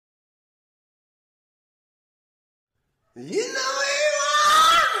You know who you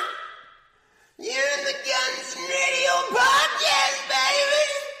are? You're in the Guns and Radio podcast,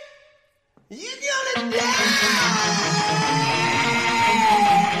 baby. You're gonna die.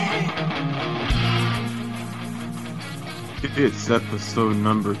 It's episode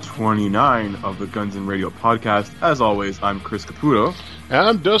number 29 of the Guns and Radio podcast. As always, I'm Chris Caputo. And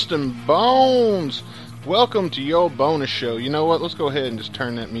I'm Dustin Bones. Welcome to your bonus show. You know what? Let's go ahead and just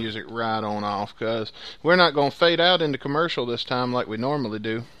turn that music right on off, because we're not going to fade out into commercial this time like we normally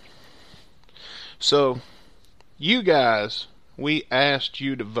do. So, you guys, we asked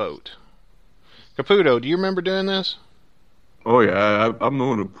you to vote. Caputo, do you remember doing this? Oh yeah, I'm the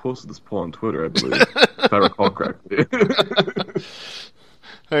one who posted this poll on Twitter, I believe, if I recall correctly.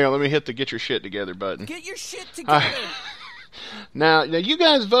 Hang on, let me hit the get your shit together button. Get your shit together. Now, you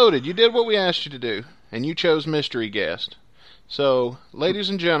guys voted. You did what we asked you to do, and you chose mystery guest. So, ladies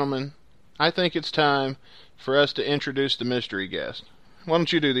and gentlemen, I think it's time for us to introduce the mystery guest. Why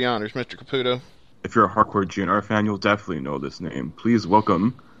don't you do the honors, Mr. Caputo? If you're a hardcore GNR fan, you'll definitely know this name. Please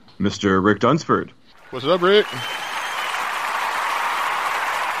welcome Mr. Rick Dunsford. What's up, Rick?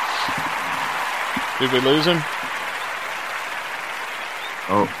 Did we lose him?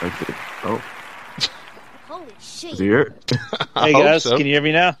 Oh, I did. Oh. Holy shit. Is he here? Hey guys, so. Can you hear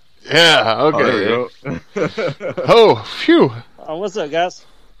me now? Yeah, okay. Oh, there you go. Oh, phew. What's up, guys?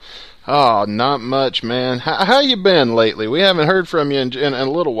 Oh, not much, man. How you been lately? We haven't heard from you in a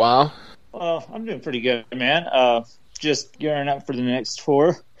little while. Well, I'm doing pretty good, man. Just gearing up for the next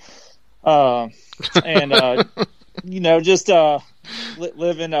tour. And just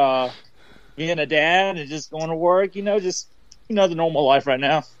living, being a dad and just going to work, the normal life right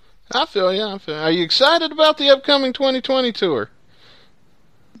now. I feel you. Are you excited about the upcoming 2020 tour?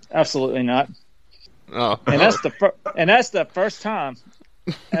 Absolutely not. Oh. And that's the first time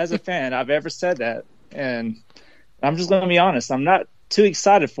as a fan I've ever said that. And I'm just going to be honest. I'm not too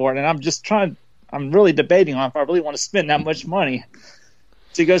excited for it. And I'm really debating on if I really want to spend that much money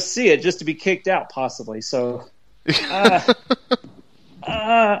to go see it just to be kicked out possibly. So I'm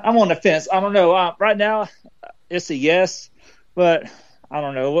on the fence. I don't know. Right now it's a yes, but I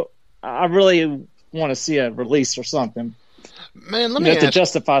don't know. I really want to see a release or something. Man, let me to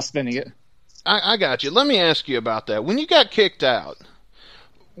justify spending it. I got you. Let me ask you about that. When you got kicked out,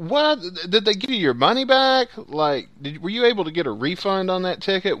 what did they give you your money back? Like, were you able to get a refund on that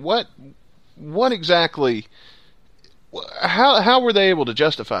ticket? What exactly? How were they able to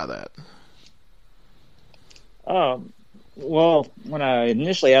justify that? Well, when I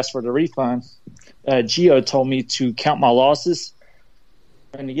initially asked for the refund, Gio told me to count my losses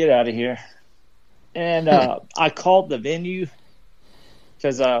and to get out of here. And I called the venue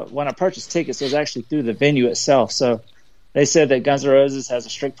because when I purchased tickets, it was actually through the venue itself. So they said that Guns N' Roses has a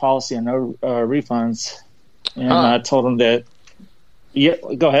strict policy on no refunds. And I told them that, yeah,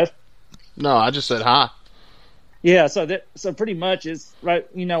 go ahead. No, I just said hi. Yeah, so pretty much it's right.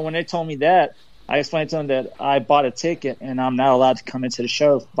 When they told me that, I explained to them that I bought a ticket and I'm not allowed to come into the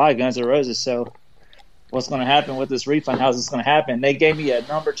show by Guns N' Roses. So what's going to happen with this refund? How's this going to happen? They gave me a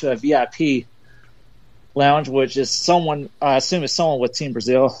number to a VIP lounge, which is someone, I assume it's someone with Team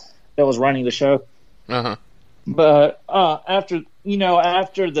Brazil that was running the show. Uh-huh. But after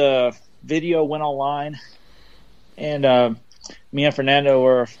the video went online and me and Fernando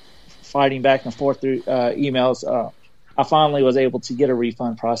were fighting back and forth through emails, I finally was able to get a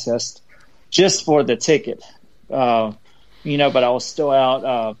refund processed just for the ticket. But I was still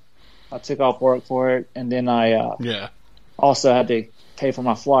out. I took off work for it, and then I also had to pay for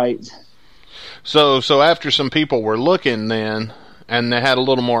my flight. So after some people were looking then, and they had a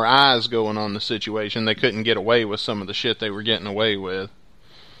little more eyes going on the situation, they couldn't get away with some of the shit they were getting away with.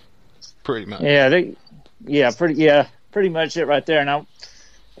 Pretty much. Pretty much it right there.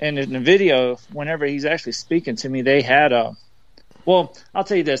 And in the video, whenever he's actually speaking to me, they had well, I'll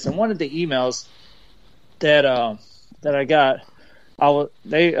tell you this. In one of the emails that I got,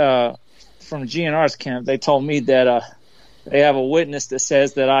 from GNR's camp, they told me that they have a witness that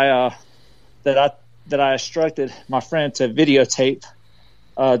says that I instructed my friend to videotape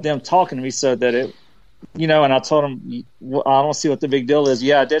them talking to me, so that it, and I told him, I don't see what the big deal is.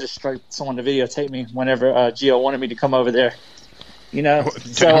 Yeah, I did instruct someone to videotape me whenever Gio wanted me to come over there. Damn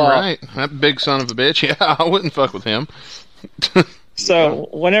right. That big son of a bitch. Yeah, I wouldn't fuck with him. So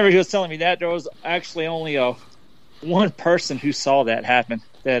whenever he was telling me that, there was actually only one person who saw that happen.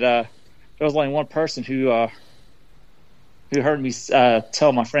 That there was only one person who heard me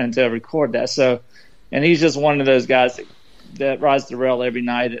tell my friend to record that. So, and he's just one of those guys that rides the rail every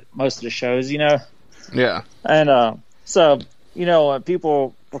night at most of the shows, Yeah. And so,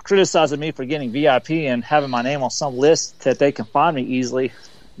 people were criticizing me for getting VIP and having my name on some list that they can find me easily,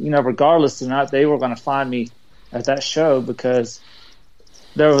 regardless or not, they were going to find me at that show because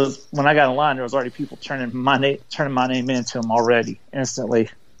when I got in line, there was already people turning my name into them already instantly.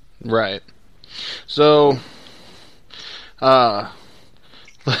 Right. So,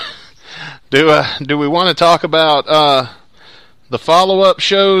 do we want to talk about the follow-up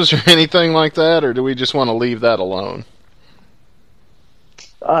shows or anything like that, or do we just want to leave that alone?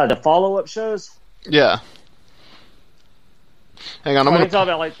 The follow-up shows? Yeah. Hang on, I'm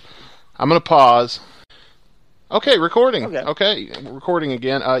gonna pause. Okay, recording. Okay, recording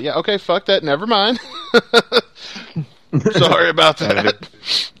again. Yeah, okay, fuck that. Never mind. Sorry about that.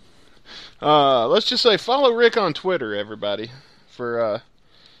 Let's just say follow Rick on Twitter, everybody, for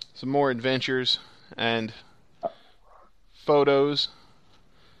some more adventures and photos.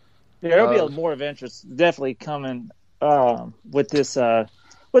 Yeah, there'll be more adventures definitely coming with this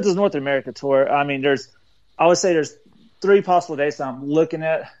North America tour. I mean, I would say there's 3 possible dates I'm looking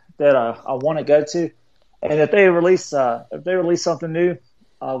at that I want to go to, and if they release something new,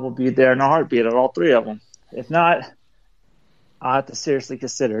 I will be there in a heartbeat at all 3 of them. If not, I have to seriously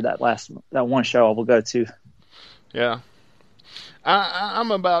consider that one show I will go to. Yeah.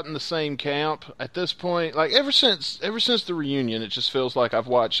 I'm about in the same camp at this point. Like ever since the reunion, it just feels like I've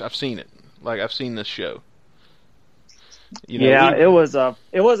seen it. Like I've seen this show. It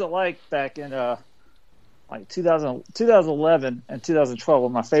wasn't like back in like 2011 and 2012 were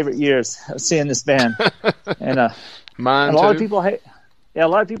my favorite years of seeing this band. And mine and a lot of people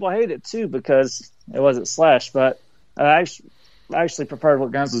hate it too because it wasn't Slash, but I actually preferred what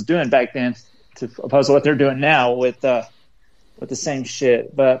Guns was doing back then to opposed to what they're doing now with the same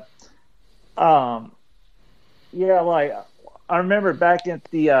shit. But like I remember back at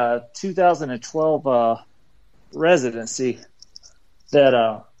the 2012 residency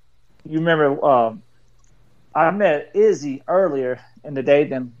that you remember I met Izzy earlier in the day,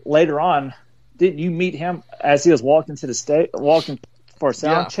 then later on didn't you meet him as he was walking to the stage, walking for a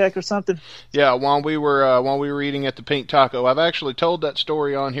sound check or something? Yeah, while we were eating at the Pink Taco. I've actually told that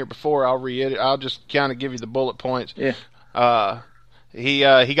story on here before. I'll just kind of give you the bullet points. Yeah.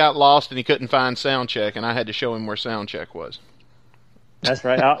 He got lost and he couldn't find sound check, and I had to show him where sound check was. That's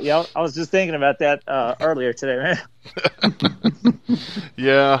right. I was just thinking about that earlier today, man.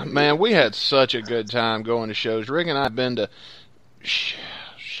 Yeah, man, we had such a good time going to shows. Rick and I have been to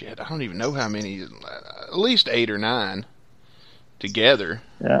shit, I don't even know how many, at least 8 or 9 together.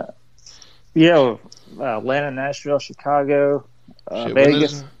 Yeah. Atlanta, Nashville, Chicago,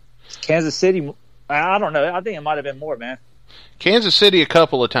 Vegas, Kansas City. I don't know. I think it might have been more, man. Kansas City a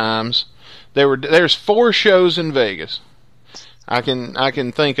couple of times. There's 4 shows in Vegas. I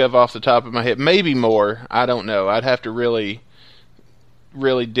can think of off the top of my head, maybe more. I don't know. I'd have to really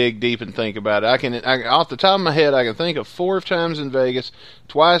dig deep and think about it. Off the top of my head, I can think of 4 times in Vegas,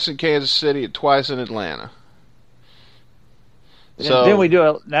 twice in Kansas City, and twice in Atlanta. So then we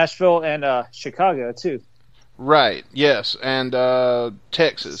do Nashville and Chicago too. Right. Yes, and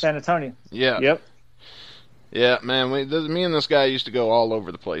Texas, San Antonio. Yeah. Yep. Yeah, man. Me and this guy used to go all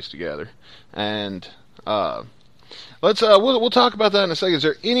over the place together, and we'll talk about that in a second. Is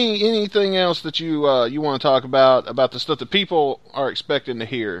there anything else that you want to talk about the stuff that people are expecting to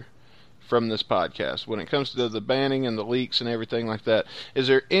hear from this podcast when it comes to the banning and the leaks and everything like that? Is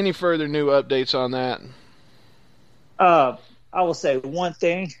there any further new updates on that? I will say one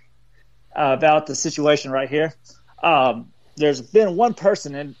thing about the situation right here. There's been one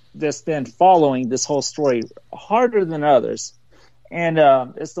person that's been following this whole story harder than others, and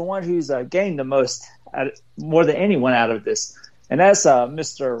it's the one who's gained the most, more than anyone out of this, and that's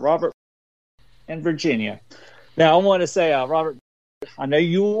Mr. Robert in Virginia. Now, I want to say, Robert, I know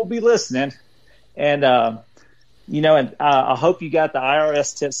you will be listening, and I hope you got the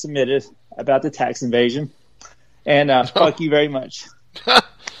IRS tip submitted about the tax invasion, and fuck you very much.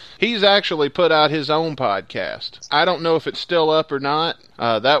 He's actually put out his own podcast. I don't know if it's still up or not.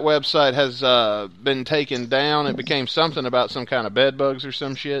 That website has been taken down. It became something about some kind of bed bugs or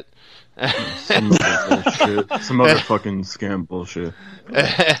some shit. Some other fucking scam bullshit.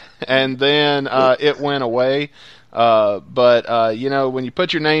 And then it went away. But when you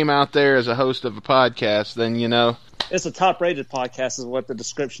put your name out there as a host of a podcast, then it's a top-rated podcast, is what the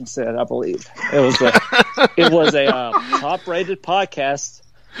description said. I believe it was a top-rated podcast.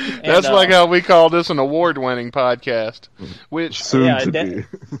 That's like how we call this an award-winning podcast. Which soon to be.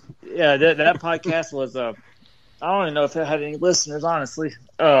 Yeah, that podcast was. I don't even know if it had any listeners. Honestly,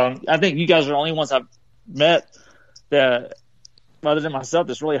 I think you guys are the only ones I've met that, other than myself,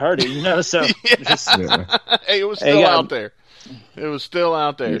 that's really heard it. So hey, it was still out there. It was still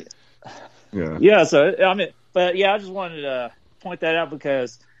out there. Yeah. Yeah, so I mean, but yeah, I just wanted to point that out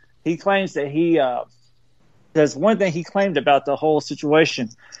because he claims that there's one thing he claimed about the whole situation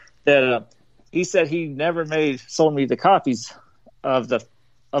that he said he never sold me the copies of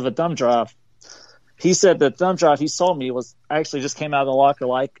a thumb drive. He said the thumb drive he sold me was actually just came out of the locker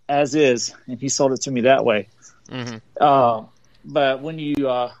like as is, and he sold it to me that way. Mm-hmm. But when you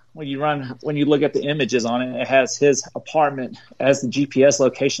look at the images on it, it has his apartment as the GPS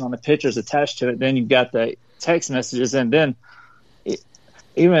location on the pictures attached to it. Then you've got the text messages, and then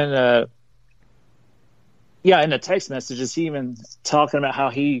in the text messages, he even talking about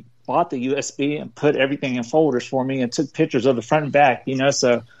how he bought the USB and put everything in folders for me and took pictures of the front and back.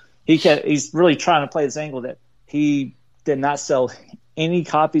 So he's really trying to play this angle that he did not sell any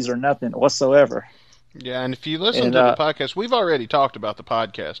copies or nothing whatsoever. Yeah, and if you listen to the podcast, we've already talked about the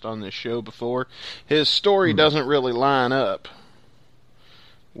podcast on this show before. His story doesn't really line up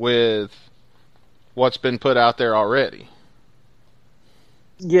with what's been put out there already.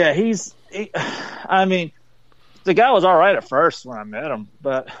 Yeah, I mean, the guy was all right at first when I met him,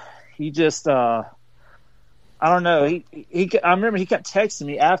 but he just, I don't know. I remember he kept texting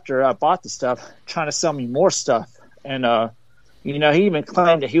me after I bought the stuff, trying to sell me more stuff. And, he even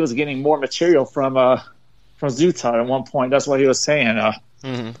claimed that he was getting more material from Zutod at one point. That's what he was saying.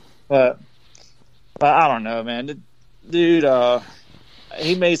 But I don't know, man. The dude,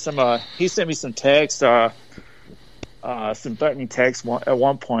 he sent me some text, some threatening text at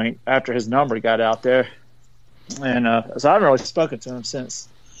one point after his number got out there. And so I haven't really spoken to him since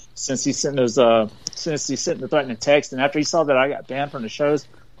he sent the threatening text. And after he saw that I got banned from the shows,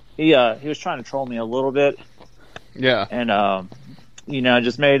 he was trying to troll me a little bit. Yeah. And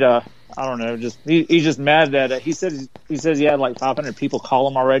just made I don't know, he's just mad that he says he had like 500 people call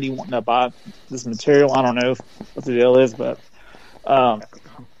him already wanting to buy this material. I don't know what the deal is, but I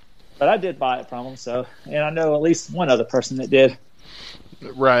did buy it from him. So, and I know at least one other person that did.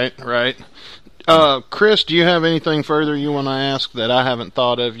 Right. Chris, do you have anything further you want to ask that I haven't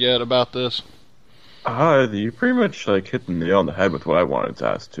thought of yet about this? You pretty much hit the nail on the head with what I wanted to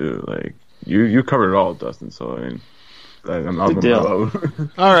ask too. You covered it all, Dustin. So I mean, I'm not Good deal.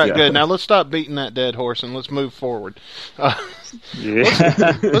 All right, Yeah. good. Now let's stop beating that dead horse and let's move forward.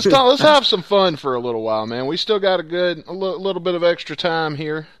 Yeah. Let's have some fun for a little while, man. We still got a little bit of extra time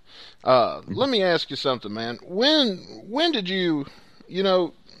here. Let me ask you something, man. When did you?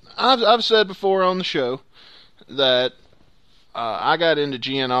 I've said before on the show that I got into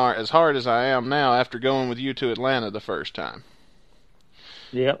GNR as hard as I am now after going with you to Atlanta the first time.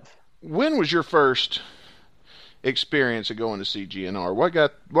 Yep. When was your first experience of going to see GNR? What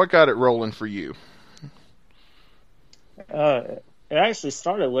got it rolling for you? It actually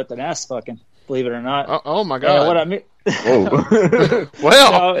started with an ass fucking, believe it or not. Oh my God! What I mean? Oh.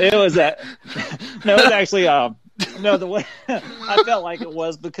 Well, no, it was actually the way I felt like it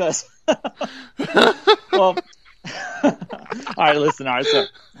was because well. All right, so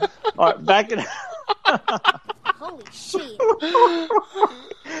back in Holy shit.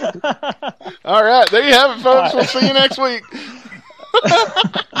 all right, there you have it, folks. We'll see you next week.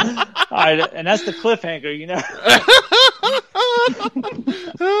 all right, and that's the cliffhanger,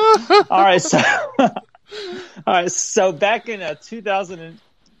 All right, so back in 2000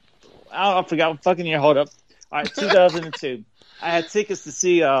 I forgot what fucking year. Hold up. All right, 2002. I had tickets to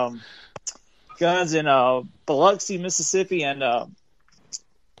see Guns in Biloxi, Mississippi, and I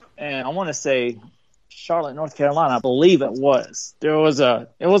want to say Charlotte, North Carolina. I believe it was. It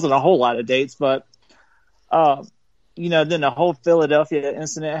wasn't a whole lot of dates, but then the whole Philadelphia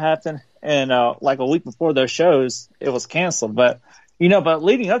incident happened, and like a week before those shows, it was canceled. But but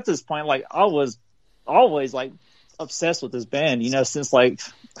leading up to this point, like I was always like obsessed with this band, since like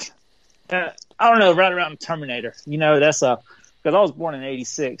I don't know, right around Terminator. That's because I was born in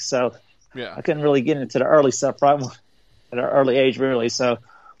 '86, so. Yeah. I couldn't really get into the early stuff right at an early age, really. So,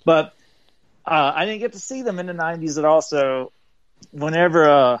 but I didn't get to see them in the '90s at all. So, whenever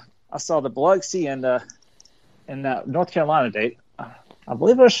I saw the Biloxi and North Carolina date, I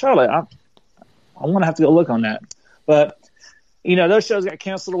believe it was Charlotte. I want to have to go look on that. But those shows got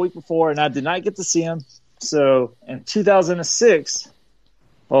canceled a week before, and I did not get to see them. So, in 2006,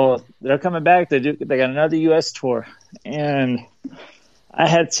 well, they're coming back. They got another U.S. tour, and I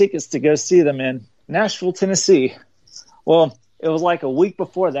had tickets to go see them in Nashville, Tennessee. Well, it was like a week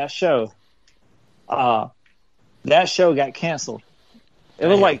before that show. That show got canceled. It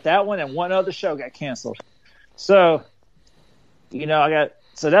was like that one and one other show got canceled. So,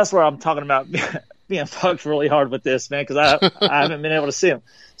 so that's where I'm talking about being fucked really hard with this, man, because I haven't been able to see them.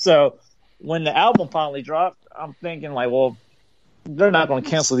 So when the album finally dropped, I'm thinking like, well, they're not going to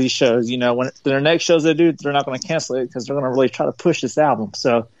cancel these shows. You know, when their next shows they do, they're not going to cancel it because they're going to really try to push this album.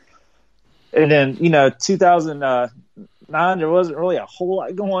 So, and then 2009 there wasn't really a whole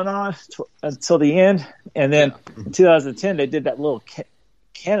lot going on until the end, and then in 2010 they did that little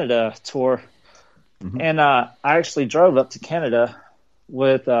Canada tour, and I actually drove up to Canada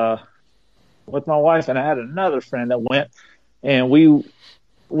with my wife, and I had another friend that went, and we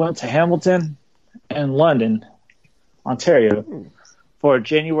went to Hamilton and London, Ontario, for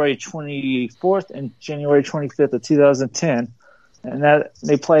January 24th and January 25th of 2010, and that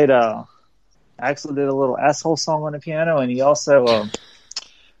they played Axl did a little asshole song on the piano, and he also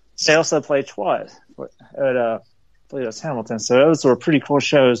they also played twice at I believe it was Hamilton. So those were pretty cool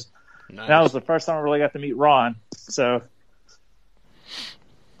shows. Nice. That was the first time I really got to meet Ron. So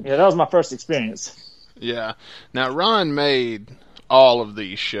yeah, that was my first experience. Yeah. Now Ron made all of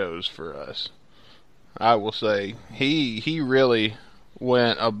these shows for us. I will say he really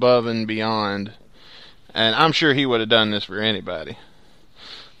went above and beyond, and I'm sure he would have done this for anybody.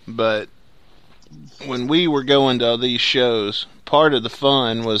 But when we were going to these shows, part of the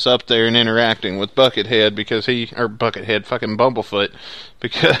fun was up there and interacting with Buckethead fucking Bumblefoot,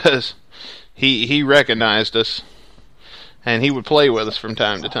 because he recognized us and he would play with us from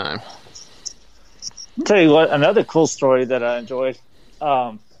time to time. I'll tell you what, another cool story that I enjoyed.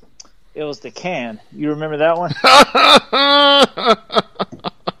 It was the can. You remember that one?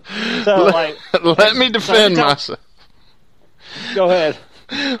 Let me defend myself. Go ahead.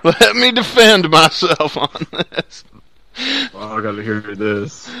 Let me defend myself on this. Oh, I gotta hear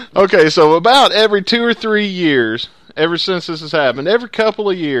this. Okay, so about every 2 or 3 years, ever since this has happened, every couple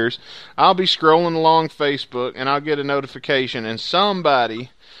of years, I'll be scrolling along Facebook and I'll get a notification and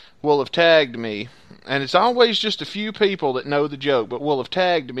somebody will have tagged me, and it's always just a few people that know the joke, but will have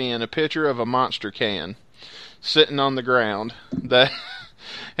tagged me in a picture of a Monster can sitting on the ground.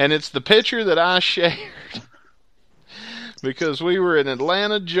 And it's the picture that I shared because we were in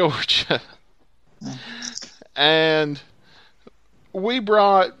Atlanta, Georgia, and we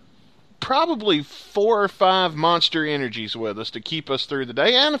brought probably 4 or 5 Monster Energies with us to keep us through the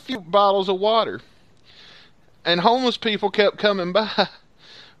day, and a few bottles of water. And homeless people kept coming by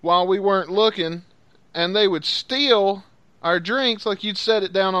while we weren't looking, and they would steal our drinks. Like, you'd set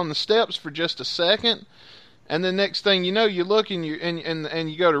it down on the steps for just a second, and the next thing you know, you look and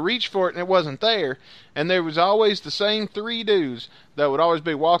you go to reach for it, and it wasn't there. And there was always the same 3 dudes that would always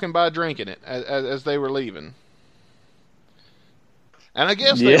be walking by drinking it as they were leaving. And I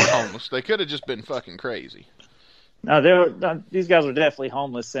guess they were homeless. They could have just been fucking crazy. No, these guys were definitely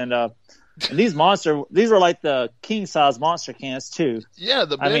homeless, and these were like the king size Monster cans too. Yeah,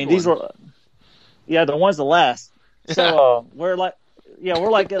 the big I mean, these were, the ones that last. So we're like in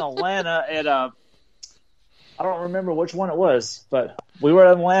Atlanta at I don't remember which one it was, but we were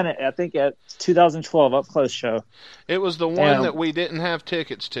in Atlanta, I think, at 2012 Up Close show. It was the one that we didn't have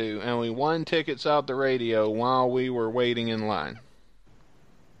tickets to, and we won tickets out the radio while we were waiting in line.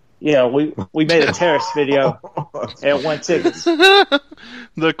 Yeah, we made a terrace video and won tickets.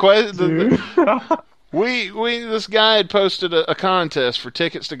 This guy had posted a contest for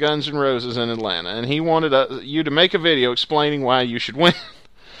tickets to Guns N' Roses in Atlanta, and he wanted you to make a video explaining why you should win.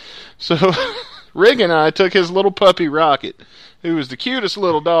 So Rig and I took his little puppy Rocket, who was the cutest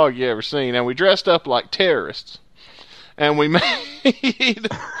little dog you ever seen, and we dressed up like terrorists, and we made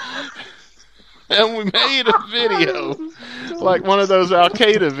a video, like one of those Al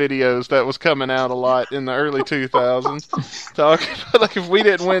Qaeda videos that was coming out a lot in the early 2000s, talking about, like, if we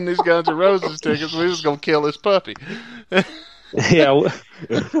didn't win these Guns N' Roses tickets, we was gonna kill this puppy. Yeah.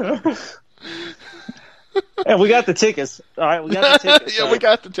 And we got the tickets. All right, we got the tickets. Yeah, we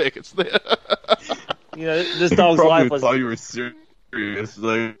got the tickets. This dog's life was. Thought you were serious,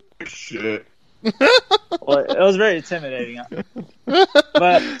 like shit. Well, it was very intimidating.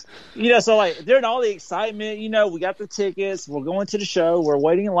 But so like during all the excitement, we got the tickets. We're going to the show. We're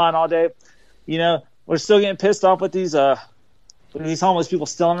waiting in line all day. We're still getting pissed off with these homeless people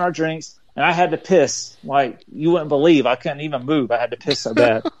stealing our drinks. And I had to piss like you wouldn't believe. I couldn't even move. I had to piss so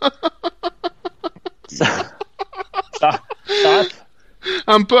bad.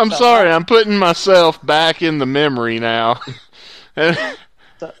 I'm sorry. I'm putting myself back in the memory now.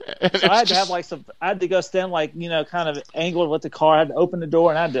 So I had to have I had to go stand kind of angled with the car. I had to open the door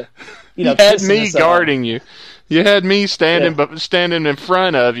and I had to, You had me guarding you. You had me standing in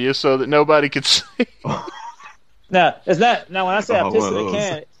front of you so that nobody could see. No, it's not. Now, when I say I pissed in the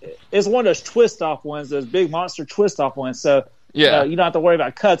can, it's one of those twist off ones, those big Monster twist off ones. So you don't have to worry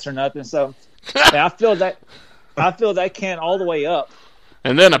about cuts or nothing. So I filled that can all the way up.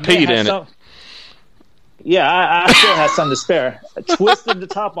 And then I peed in it. Yeah, I still had some to spare. I twisted the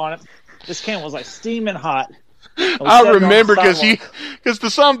top on it. This can was like steaming hot. I remember because the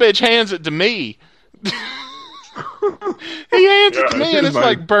sumbitch hands it to me. He hands it to me, and it's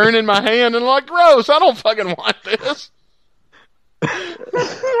like burning my hand, and I'm like, gross, I don't fucking want this.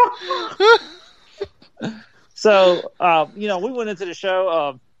 So, we went into the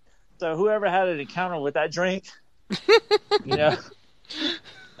show. So whoever had an encounter with that drink,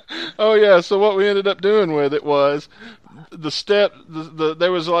 Oh yeah. So what we ended up doing with it was the step.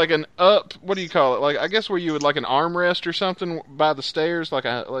 There was like an up. What do you call it? Like I guess where you would like an armrest or something by the stairs.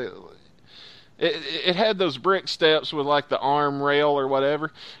 It had those brick steps with like the arm rail or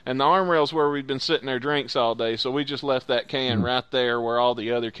whatever, and the arm rail's where we'd been sitting there drinks all day. So we just left that can right there where all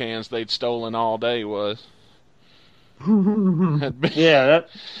the other cans they'd stolen all day was. Yeah,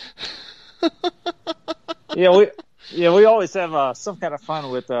 we always have some kind of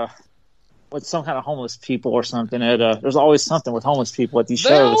fun with some kind of homeless people or something. There's always something with homeless people at these shows.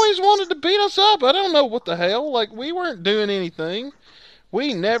 They always wanted to beat us up. I don't know what the hell. Like we weren't doing anything.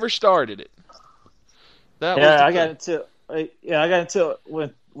 We never started it. I got into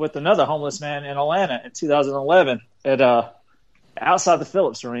it with another homeless man in Atlanta in 2011 at outside the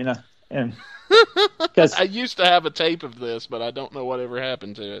Phillips Arena, and because I used to have a tape of this, but I don't know whatever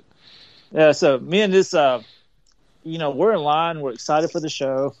happened to it. Yeah, so me and this, we're in line, we're excited for the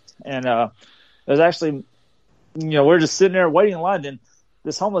show, and there's actually, we're just sitting there waiting in line, and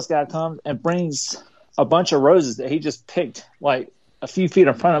this homeless guy comes and brings a bunch of roses that he just picked like a few feet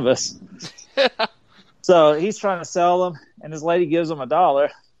in front of us. So he's trying to sell them, and this lady gives him $1,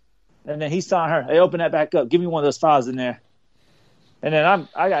 and then he's telling her, "Hey, open that back up. Give me one of those files in there." And then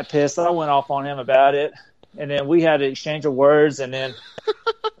I got pissed. I went off on him about it, and then we had an exchange of words, and then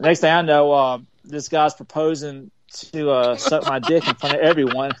the next thing I know, this guy's proposing to suck my dick in front of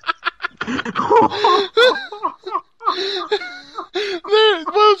everyone.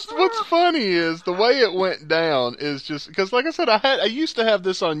 What's funny is the way it went down is just because, like I said, I used to have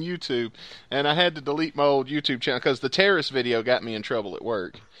this on YouTube, and I had to delete my old YouTube channel because the terrorist video got me in trouble at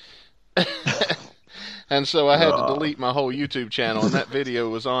work. And so I had to delete my whole YouTube channel, and that video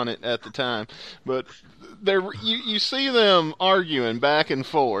was on it at the time. But you see them arguing back and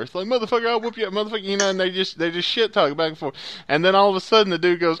forth, like, "Motherfucker, I'll whoop you up, motherfucker," and they just shit talking back and forth. And then all of a sudden the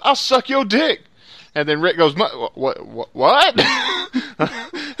dude goes, "I'll suck your dick." And then Rick goes, "What?" And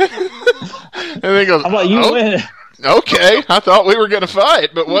then he goes, "I'm like, you win." Okay, I thought we were going to fight,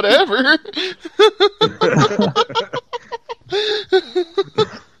 but whatever.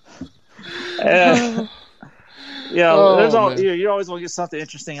 You always want to get something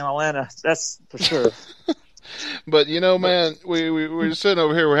interesting in Atlanta. That's for sure. But man, we're sitting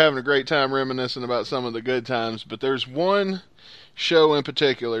over here. We're having a great time reminiscing about some of the good times. But there's one show in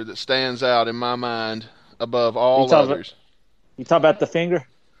particular that stands out in my mind above all others. You talk about the finger?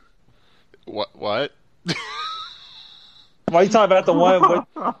 What? Why are you talking about the one?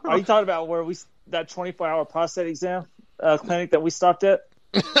 Are you talking about where that 24-hour prostate exam clinic that we stopped at?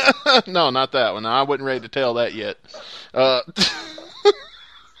 No, not that one. I wasn't ready to tell that yet.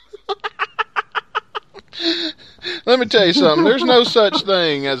 Let me tell you something. There's no such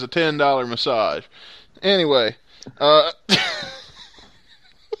thing as a $10 massage. Anyway,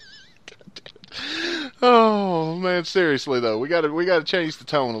 oh man, seriously though, we got to change the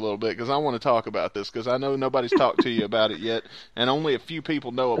tone a little bit because I want to talk about this because I know nobody's talked to you about it yet, and only a few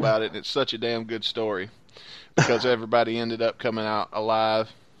people know about it. And it's such a damn good story because everybody ended up coming out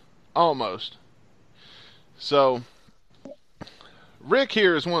alive, almost. So, Rick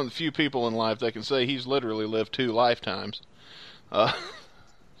here is one of the few people in life that can say he's literally lived 2 lifetimes,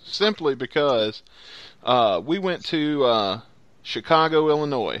 simply because we went to Chicago,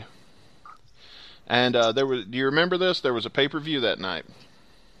 Illinois. And do you remember this? There was a pay-per-view that night.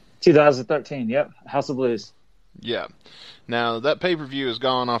 2013, yep. House of Blues. Yeah. Now, that pay-per-view has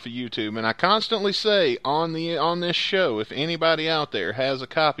gone off of YouTube, and I constantly say on this show, if anybody out there has a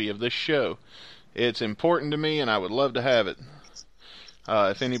copy of this show, it's important to me, and I would love to have it,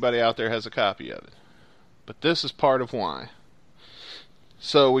 if anybody out there has a copy of it. But this is part of why.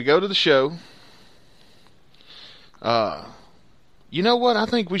 So, we go to the show. You know what? I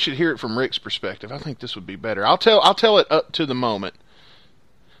think we should hear it from Rick's perspective. I think this would be better. I'll tell it up to the moment,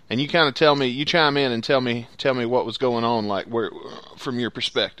 and you kind of tell me. You chime in and tell me what was going on, like from your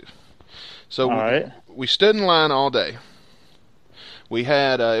perspective. So right. We stood in line all day. We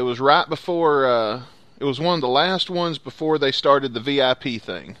had it was right before it was one of the last ones before they started the VIP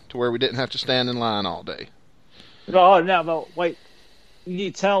thing, to where we didn't have to stand in line all day. Oh, no, but wait.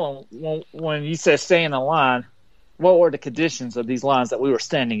 You tell them when you said stay in the line. What were the conditions of these lines that we were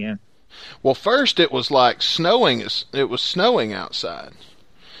standing in? Well, first it was like snowing. It was snowing outside.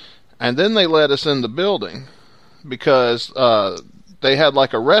 And then they let us in the building because they had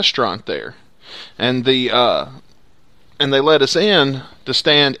like a restaurant there. And and they let us in to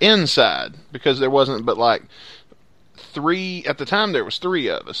stand inside because there wasn't but like three. At the time there was three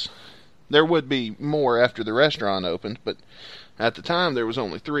of us. There would be more after the restaurant opened, but at the time there was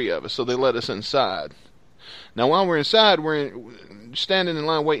only three of us, so they let us inside. Now while we're inside, we're standing in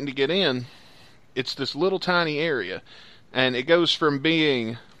line waiting to get in. It's this little tiny area, and it goes from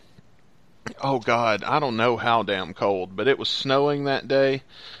being, oh God, I don't know how damn cold, but it was snowing that day,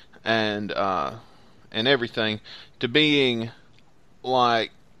 and everything, to being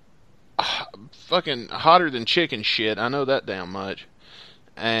like fucking hotter than chicken shit. I know that damn much.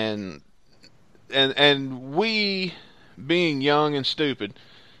 And we, being young and stupid,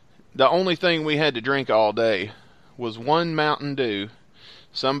 the only thing we had to drink all day was one Mountain Dew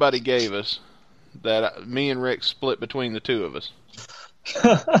somebody gave us that me and Rick split between the two of us.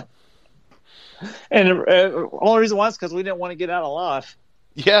 And the only reason why is because we didn't want to get out alive.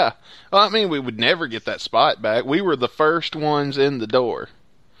 Yeah. Well, I mean, we would never get that spot back. We were the first ones in the door.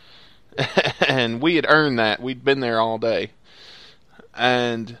 And we had earned that. We'd been there all day.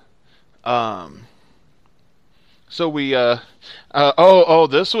 And, so we,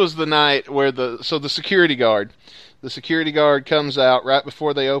 this was the night where the security guard comes out right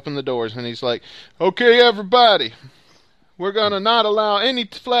before they open the doors, and he's like, "Okay, everybody, we're gonna not allow any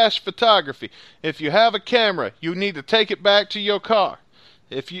flash photography. If you have a camera, you need to take it back to your car.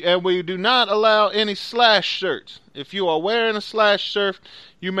 And we do not allow any slash shirts. If you are wearing a slash shirt,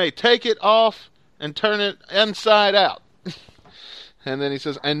 you may take it off and turn it inside out." And then he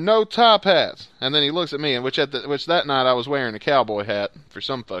says, "And no top hats." And then he looks at me, and which that night I was wearing a cowboy hat for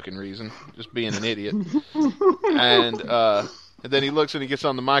some fucking reason, just being an idiot. And then he looks and he gets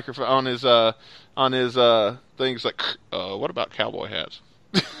on the microphone on his thing. He's like, "What about cowboy hats?"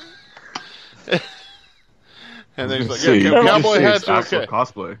 And then he's like, "Yeah, cowboy hats are okay."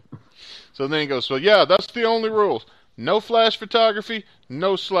 Cosplay. So then he goes, "So yeah, that's the only rules. No flash photography,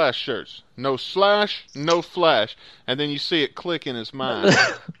 no slash shirts. No slash, no flash." And then you see it click in his mind.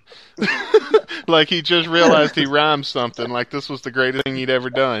 Like he just realized he rhymed something, like this was the greatest thing he'd ever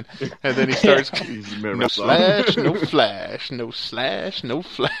done. And then he starts, "No slash, no flash, no slash, no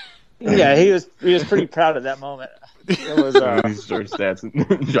flash." Yeah, he was pretty proud of that moment. It was, he starts dancing.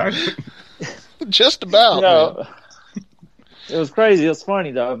 Just about. Man. It was crazy. It was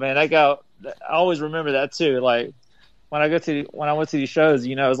funny though, man. I always remember that too. Like when I went to these shows,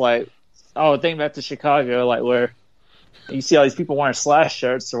 it was like, thinking back to Chicago, like where you see all these people wearing slash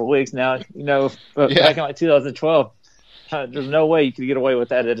shirts or wigs now. But back in like 2012, there's no way you could get away with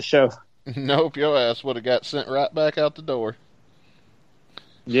that at a show. Nope, your ass would have got sent right back out the door.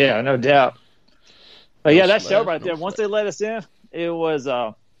 Yeah, no doubt. But yeah, that show right there. Once they let us in, it was.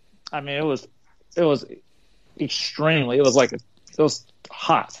 It was extremely. It was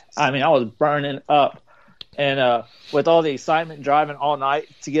hot. I mean, I was burning up, and with all the excitement driving all night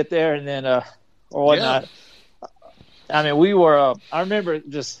to get there, and then or whatnot. Yeah. I mean, we were. I remember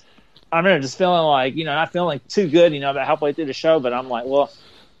just feeling like not feeling too good, about halfway through the show. But I'm like, well,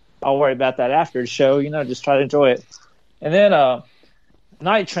 I'll worry about that after the show. Just try to enjoy it. And then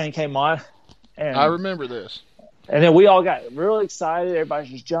Night Train came on. And I remember this. And then we all got really excited.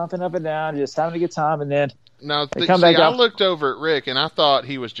 Everybody's just jumping up and down, just having a good time. And then I looked over at Rick, and I thought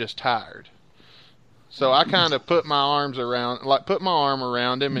he was just tired. So I kind of put my arm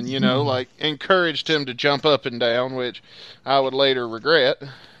around him, and like encouraged him to jump up and down, which I would later regret.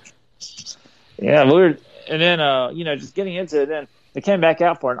 Yeah, and then just getting into it. Then they came back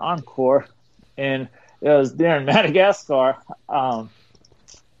out for an encore, and it was during Madagascar. It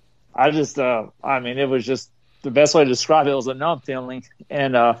was just the best way to describe it was a numb feeling.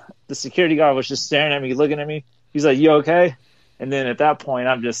 And the security guard was just staring at me, looking at me. He's like, "You okay?" And then at that point,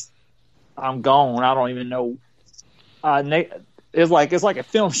 I'm gone. I don't even know. It's like a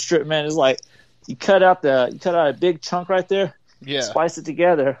film strip, man. It's like you cut out a big chunk right there, splice it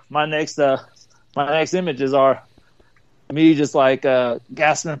together. My next images are me just like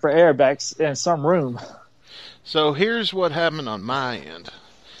gasping for air back in some room. So here's what happened on my end.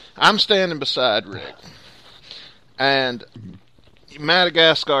 I'm standing beside Rick, and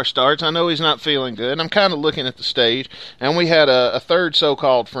Madagascar starts. I know he's not feeling good. I'm kind of looking at the stage, and we had a third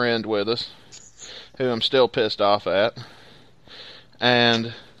so-called friend with us, who I'm still pissed off at.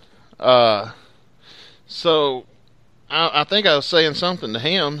 And so I think I was saying something to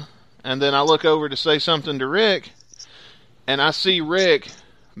him, and then I look over to say something to Rick, and I see Rick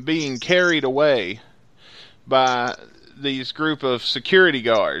being carried away by these group of security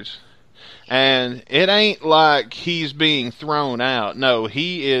guards And it ain't like he's being thrown out. No,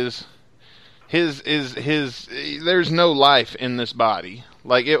 he is. There's no life in this body.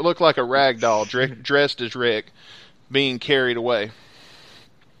 Like, it looked like a rag doll dressed as Rick being carried away.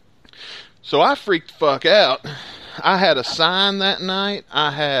 So I freaked the fuck out. I had a sign that night.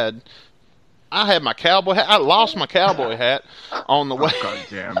 I had my cowboy hat. I lost my cowboy hat on the way. God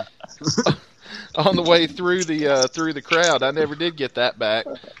damn. On the way through the crowd. I never did get that back.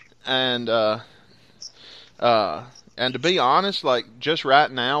 And to be honest, like, just right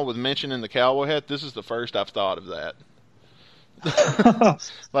now with mentioning the cowboy hat, this is the first I've thought of that.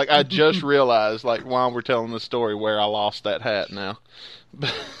 Like, I just realized, like, while we're telling the story, where I lost that hat now.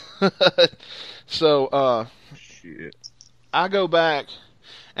 So, Shit. I go back,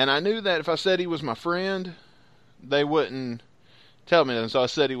 and I knew that if I said he was my friend, they wouldn't tell me that, so I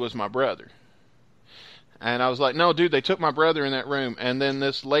said he was my brother. And I was like, no, dude, they took my brother in that room. And then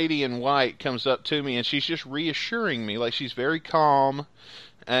this lady in white comes up to me, and she's just reassuring me. Like, she's very calm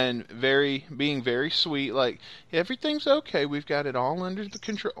and being very sweet. Like, everything's okay. We've got it all under the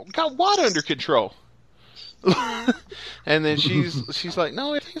control. Got what under control? And then she's like,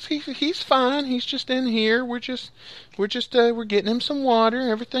 no, he's fine. He's just in here. We're getting him some water.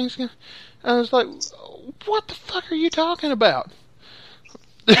 Everything's good. I was like, what the fuck are you talking about?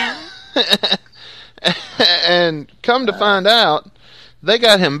 And come to find out, they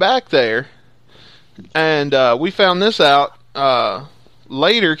got him back there, and we found this out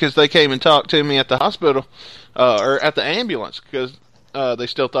later because they came and talked to me at the hospital, or at the ambulance, because they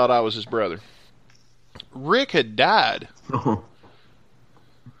still thought I was his brother. Rick had died. Oh.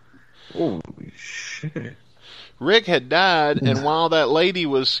 Holy shit. Rick had died, and while that lady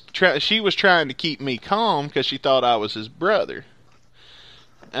was she was trying to keep me calm because she thought I was his brother.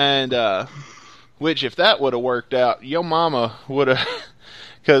 And which, if that would have worked out, your mama would have,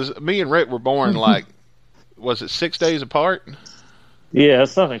 because me and Rick were born like, was it 6 days apart? Yeah,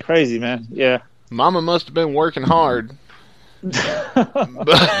 that's something crazy, man. Yeah. Mama must have been working hard.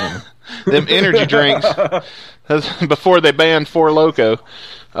 Them energy drinks before they banned Four Loko.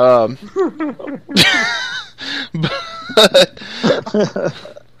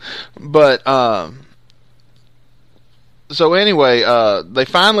 So anyway, they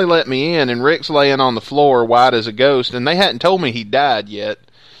finally let me in, and Rick's laying on the floor, white as a ghost, and they hadn't told me he died yet.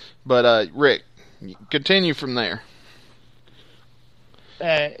 But Rick, continue from there.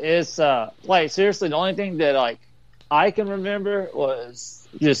 It's like, seriously, the only thing that like I can remember was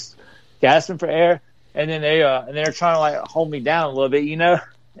just gasping for air, and then they're trying to like hold me down a little bit, you know.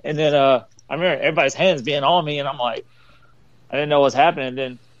 And then I remember everybody's hands being on me, and I'm like, I didn't know what's happening. And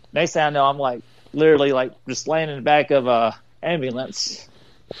then next thing I know, I'm like literally like just laying in the back of a ambulance.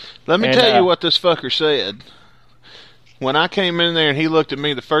 Let me tell you what this fucker said. When I came in there and he looked at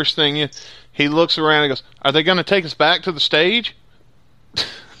me, the first thing he looks around and goes, "Are they going to take us back to the stage?"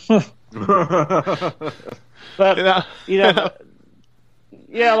 But yeah,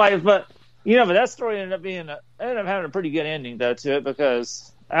 like, but that story ended up having a pretty good ending though to it,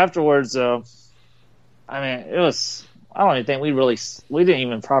 because afterwards, I mean, it was, I don't even think we didn't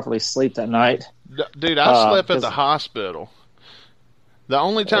even properly sleep that night. Dude, I slept at the hospital. The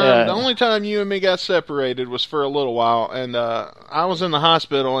only time you and me got separated was for a little while, and I was in the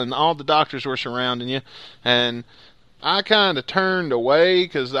hospital, and all the doctors were surrounding you, and I kind of turned away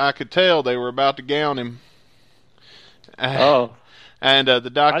because I could tell they were about to gown him. Oh. And the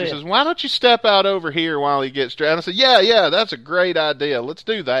doctor says, "Why don't you step out over here while he gets dressed?" And I said, "Yeah, that's a great idea. Let's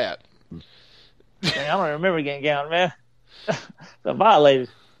do that." Man, I don't remember getting gowned, man. The violated.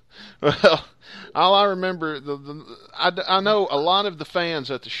 Well, all I remember, I know a lot of the fans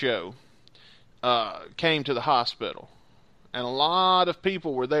at the show came to the hospital, and a lot of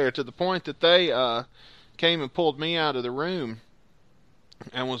people were there, to the point that they came and pulled me out of the room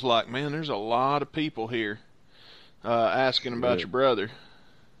and was like, "Man, there's a lot of people here asking about your brother."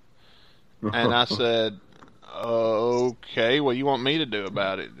 And I said, "Okay, what do you want me to do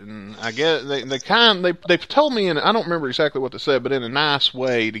about it?" And I guess they told me, I don't remember exactly what they said, but in a nice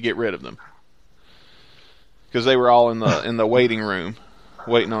way, to get rid of them, because they were all in the waiting room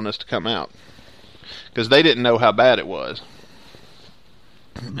waiting on us to come out, because they didn't know how bad it was.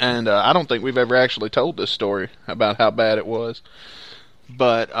 And I don't think we've ever actually told this story about how bad it was.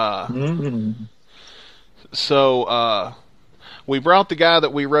 But so we brought the guy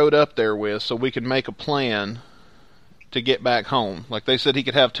that we rode up there with so we could make a plan to get back home. Like, they said he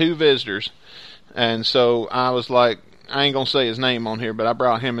could have 2 visitors. And so I was like, I ain't going to say his name on here, but I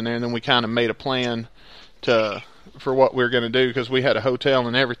brought him in there, and then we kind of made a plan for what we were going to do, because we had a hotel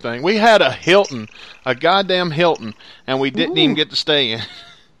and everything. We had a Hilton, a goddamn Hilton, and we didn't even get to stay in.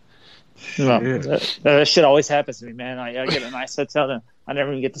 No, that shit always happens to me, man. I get a nice hotel, and I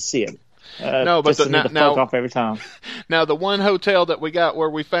never even get to see it. No, but just need to fuck off every time. Now, the one hotel that we got where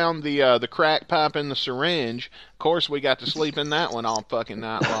we found the crack pipe and the syringe, of course, we got to sleep in that one all fucking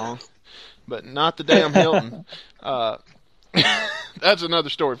night long. But not the damn Hilton. That's another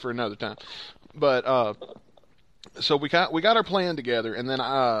story for another time. But so we got our plan together, and then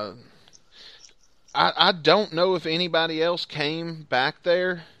I don't know if anybody else came back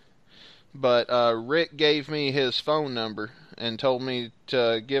there, but Rick gave me his phone number and told me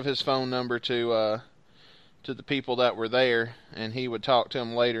to give his phone number to the people that were there, and he would talk to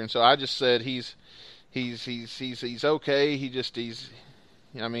them later. And so I just said he's okay.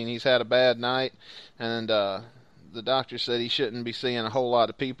 He's had a bad night, and the doctor said he shouldn't be seeing a whole lot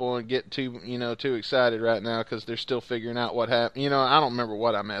of people and get too excited right now because they're still figuring out what happened. I don't remember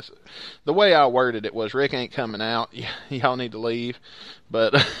what I messed. The way I worded it was, Rick ain't coming out. Y'all need to leave,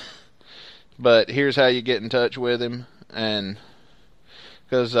 but here's how you get in touch with him. And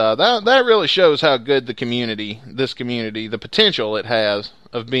because that really shows how good this community, the potential it has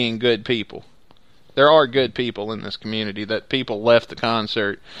of being good people. There are good people in this community that people left the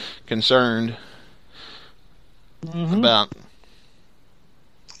concert concerned about.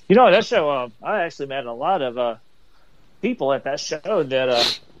 That show, I actually met a lot of people at that show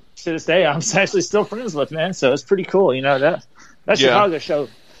that to this day I'm actually still friends with, man. So it's pretty cool. That Chicago show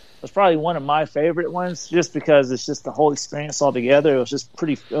was probably one of my favorite ones, just because it's just the whole experience all together. It was just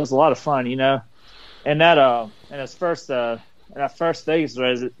it was a lot of fun, And that first Vegas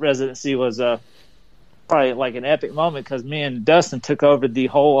residency was probably like an epic moment, because me and Dustin took over the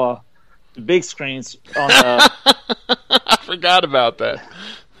whole the big screens on I forgot about that.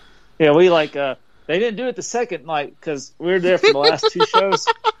 Yeah, we they didn't do it the second night because we were there for the last two shows,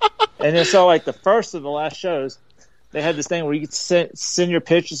 and then so the first of the last shows, they had this thing where you could send your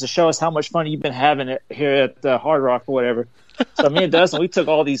pictures to show us how much fun you've been having here at the Hard Rock or whatever. So me and Dustin, we took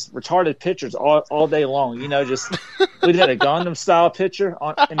all these retarded pictures all day long. We did a Gundam style picture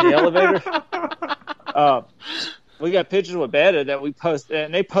in the elevator. We got pictures with Beta that we posted,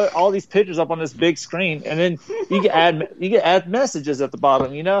 and they put all these pictures up on this big screen, and then you can add messages at the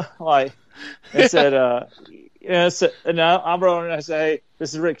bottom. It said, and I wrote and I say, "Hey,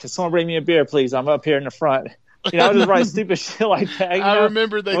 this is Rick. Can someone bring me a beer, please? I'm up here in the front." I just write stupid shit like that. I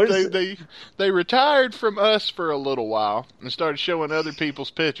remember they retired from us for a little while and started showing other people's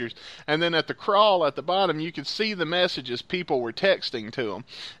pictures. And then at the crawl at the bottom, you could see the messages people were texting to them.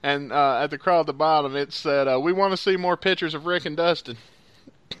 And at the crawl at the bottom, it said, "We want to see more pictures of Rick and Dustin."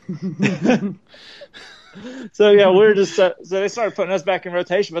 So yeah, we're just so they started putting us back in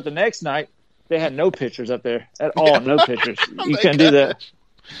rotation. But the next night, they had no pictures up there at all. No pictures. You couldn't do that.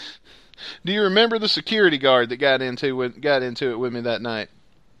 Do you remember the security guard that got into it with me that night?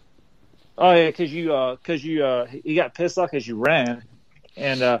 Oh yeah, because he got pissed off because you ran,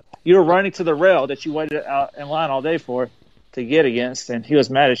 and you were running to the rail that you waited out in line all day for to get against, and he was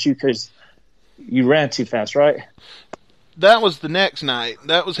mad at you because you ran too fast, right? That was the next night.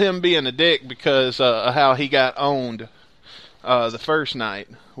 That was him being a dick because of how he got owned the first night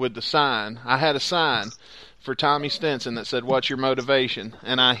with the sign. I had a sign for Tommy Stinson that said, "What's your motivation?"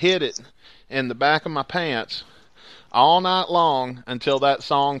 And I hid it in the back of my pants all night long until that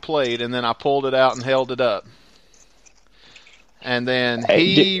song played, and then I pulled it out and held it up. And then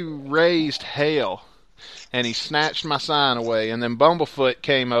he raised hell, and he snatched my sign away, and then Bumblefoot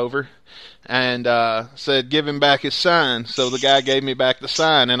came over and said, "Give him back his sign." So the guy gave me back the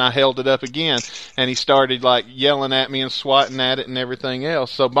sign, and I held it up again, and he started yelling at me and swatting at it and everything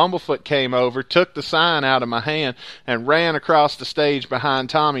else. So Bumblefoot came over, took the sign out of my hand, and ran across the stage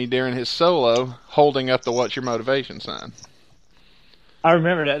behind Tommy during his solo, holding up the "What's Your Motivation" sign. I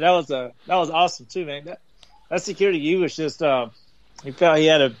remember that. That was awesome too, man. That security you was just he felt he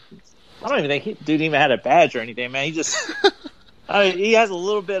had I don't even think dude even had a badge or anything, man. He just he has a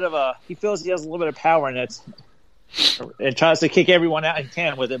little bit of he feels he has a little bit of power in it, and tries to kick everyone out he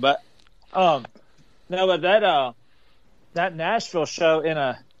can with it. But that Nashville show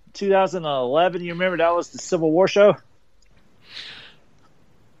in 2011, you remember that was the Civil War show?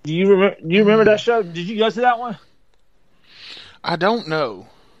 Do you remember that show? Did you go to that one? I don't know.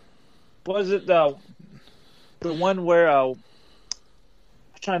 Was it the one where I'm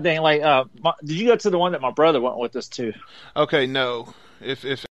trying to think, did you go to the one that my brother went with us to? Okay, no. If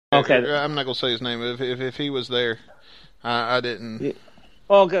okay, I'm not gonna say his name. If he was there, I didn't. Yeah.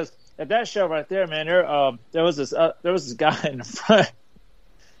 Well, because at that show right there, man, there was this guy in the front,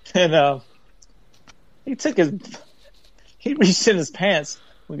 and he reached in his pants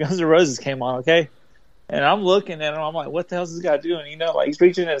when Guns N' Roses came on, okay, And I'm looking at him. I'm like, what the hell is this guy doing? You know, like he's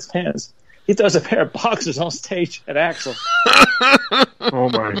reaching in his pants. He throws a pair of boxers on stage at Axl. Oh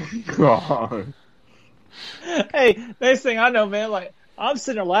my god. Hey, next thing I know, man, like I'm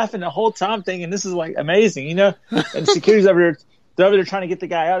sitting there laughing the whole time thinking this is like amazing, you know? And security's over there, they're over there trying to get the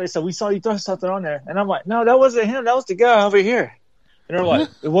guy out. They said, we saw you throw something on there. And I'm like, no, that wasn't him. That was the guy over here. And they're like,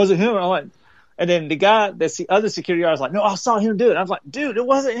 it wasn't him. And I'm like, and then the guy, the other security guard was like, no, I saw him do it. And I was like, dude, it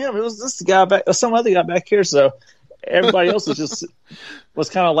wasn't him. It was this guy back, some other guy back here. So everybody else was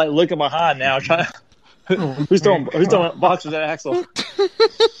kind of like looking behind now, trying to, who's throwing boxers at Axl?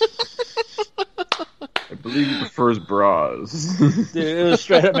 I believe he prefers bras. Dude, it was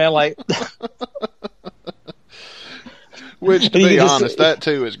straight up, man, like. Which, to be honest, that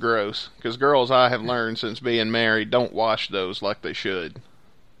too is gross. Because girls, I have learned since being married, don't wash those like they should.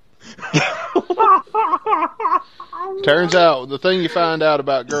 Turns out, the thing you find out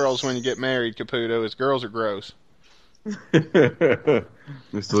about girls when you get married, Caputo, is girls are gross. They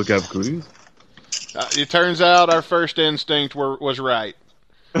still have cooties? It turns out our first instinct was right.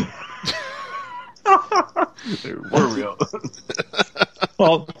 They were real.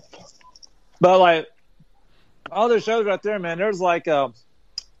 Well, but like all the shows right there, man, there's like there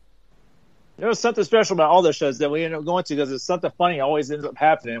was something special about all those shows that we ended up going to because it's something funny always ends up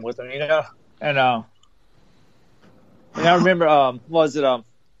happening with them, you know. And I remember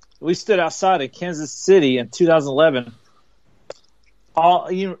we stood outside of Kansas City in 2011.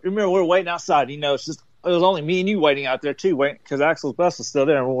 You remember we were waiting outside, you know, it was only me and you waiting out there too, waiting because Axl's bus was still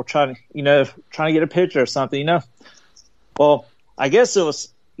there, and we were trying to get a picture or something, you know. Well, I guess it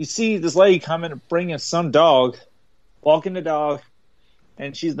was. You see this lady coming and bringing some dog, walking the dog,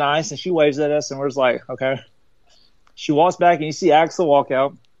 and she's nice and she waves at us, and we're just like, okay. She walks back and you see Axl walk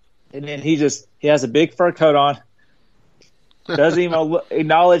out, and then he has a big fur coat on, doesn't even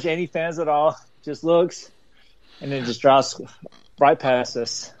acknowledge any fans at all, just looks, and then just drives right past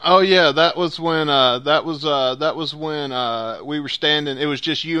us. Oh yeah, that was when we were standing. It was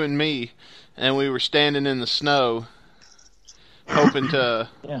just you and me, and we were standing in the snow, hoping to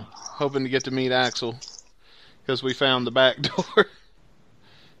get to meet Axl because we found the back door.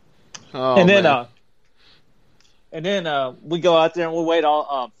 Oh, and then we go out there and we wait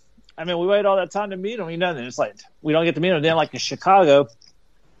all. We wait all that time to meet him. You know, and it's like we don't get to meet him. Then, like in Chicago,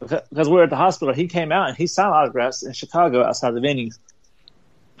 because we were at the hospital, he came out and he signed autographs in Chicago outside the venue.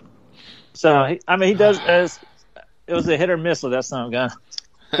 So he does. It was a hit or miss with that son of a gun.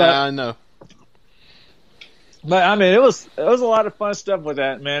 But, I know. But it was a lot of fun stuff with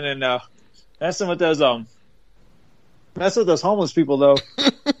that, man, and that's with those homeless people though.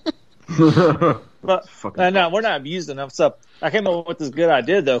 But no, we're not abusing them. So I came up with this good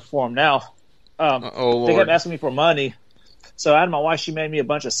idea though for them now. They kept asking me for money, so I had my wife. She made me a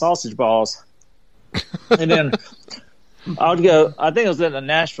bunch of sausage balls, and then I would go. I think it was at a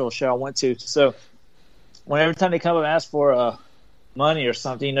Nashville show I went to. So every time they come up and ask for money or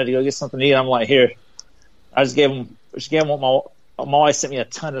something, you know, to go get something to eat, I'm like, here. I just gave them what my wife sent me a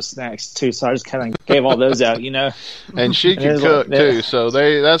ton of snacks too, so I just kind of gave all those out, you know. And she can cook too, so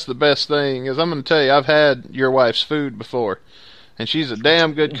that's the best thing. Is I'm going to tell you, I've had your wife's food before, and she's a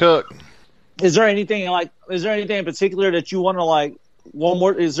damn good cook. Is there anything in particular that you want to like? One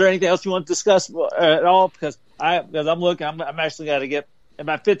more? Is there anything else you want to discuss at all? Because I'm looking, I'm actually got to get in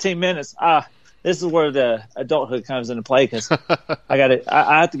about 15 minutes. This is where the adulthood comes into play because I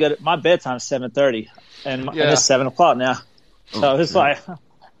have to go to my bedtime is 7:30. And it's 7 o'clock now. So it's like,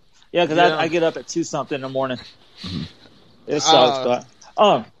 because I get up at 2 something in the morning. It sucks,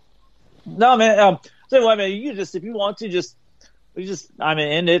 but no, man. So what, man? You just, if you want to,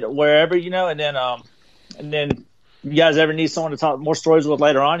 end it wherever, you know, and then you guys ever need someone to talk more stories with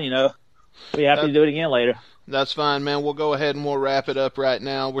later on, you know, be happy to do it again later. That's fine, man. We'll go ahead and we'll wrap it up right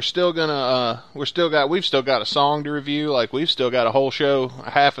now. We've still got a song to review. Like we've still got a whole show,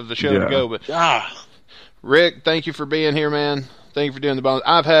 half of the show to go, but. Rick, thank you for being here, man. Thank you for doing the bones.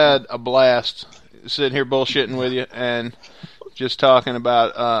 I've had a blast sitting here bullshitting with you and just talking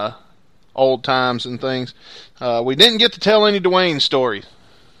about old times and things. We didn't get to tell any Dwayne stories.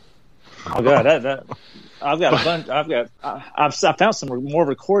 Oh God, I've got a bunch. I found some more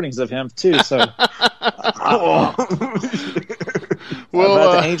recordings of him too. So, about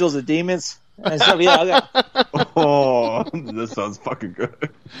the angels and demons and stuff. Yeah, this sounds fucking good.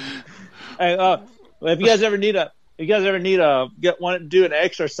 Hey, if you guys ever need do an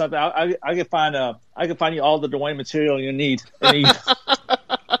extra or something, I can find you all the Dwayne material you need.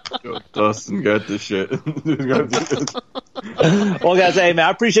 Yo, Dustin got this shit. Well, guys, hey man,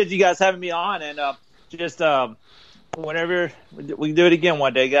 I appreciate you guys having me on, and whenever we can do it again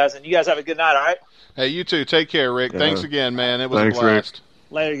one day, guys. And you guys have a good night, all right? Hey, you too. Take care, Rick. Yeah. Thanks again, man. It was Thanks, a blast.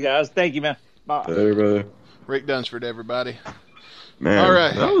 Later, guys. Thank you, man. Bye. Hey, brother. Rick Dunsford, everybody. Man, All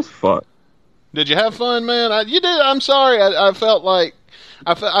right. that was fun. Did you have fun, man? You did. I'm sorry. I felt like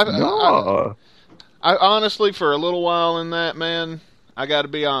No. I honestly, for a little while in that, man, I got to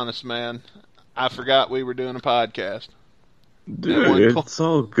be honest, man. I forgot we were doing a podcast. Dude, it's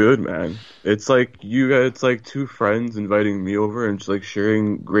all good, man. It's like it's like two friends inviting me over and just like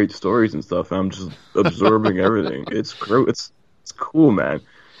sharing great stories and stuff. And I'm just absorbing everything. It's cool, man.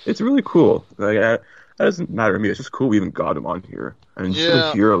 It's really cool. Like, that doesn't matter to me. It's just cool we even got him on here and just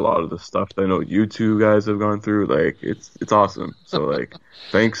to hear a lot of the stuff that I know you two guys have gone through. Like, it's awesome. So like,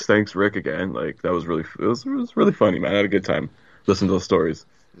 thanks, Rick again. Like, it was really funny, man. I had a good time listening to those stories.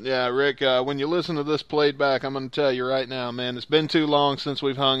 Yeah, Rick, when you listen to this played back, I'm going to tell you right now, man, it's been too long since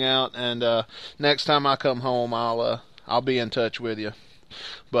we've hung out, and next time I come home, I'll be in touch with you.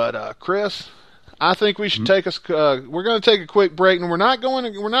 But Chris, I think we should take we're going to take a quick break, and we're not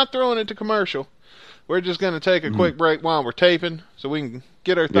throwing it to commercial. We're just going to take a quick break while we're taping so we can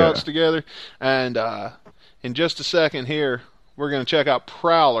get our thoughts together. And in just a second here, we're going to check out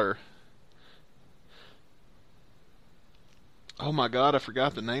Prowler. Oh my God, I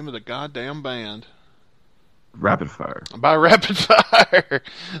forgot the name of the goddamn band. Rapid Fire. By Rapid Fire.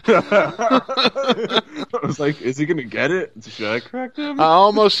 I was like, is he going to get it? Should I correct him? I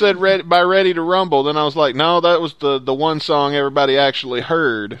almost said Ready to Rumble. Then I was like, no, that was the one song everybody actually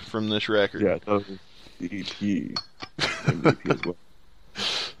heard from this record. Yeah, that was the EP. And the EP as well.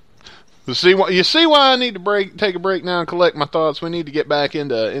 You see why I need to take a break now and collect my thoughts? We need to get back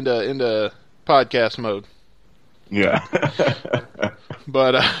into podcast mode. Yeah.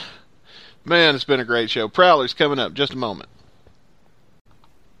 But, man, it's been a great show. Prowler's coming up just a moment.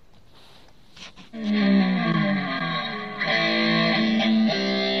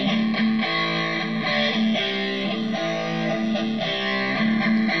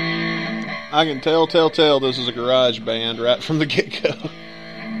 I can tell this is a garage band right from the get-go.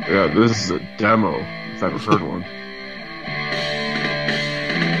 Yeah, this is a demo, if I've ever heard one.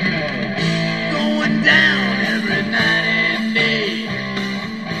 Going down every night and day.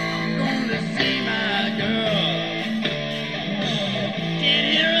 I'm going to see my girl. Can't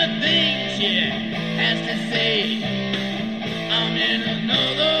hear a thing she has to say. I'm in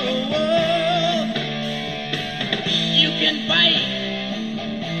another world. You can fight,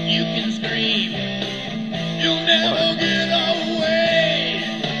 you can scream, you'll never get away.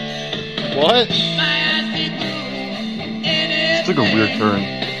 What? My eyes see through any It took a weird turn.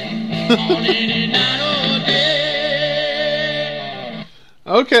 on any night or day.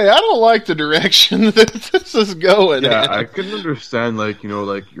 Okay, I don't like the direction that this is going Yeah, in. I couldn't understand, like,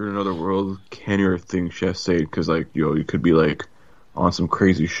 like, you're in another world, can hear things she has to say, because, like, you could be, like, on some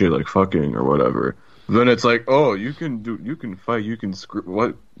crazy shit, like fucking or whatever. Then it's like, oh, you can fight, you can screw,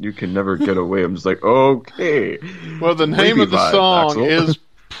 what? You can never get away. I'm just like, okay. Well, the name Maybe of the vibes, song Axel. is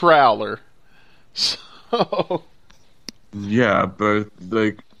Prowler. So, Yeah, but,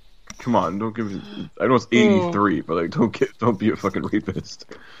 like, come on, don't give me, I know it's 83, but, like, don't be a fucking rapist.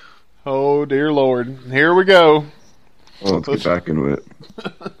 oh dear Lord, here we go. Well, let's get back into it.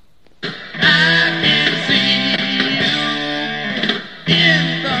 I can see you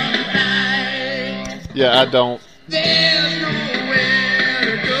in the night. Yeah, I don't. There's nowhere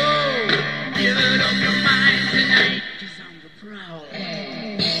to go. Give it up your mind tonight. 'Cause I'm the prowler.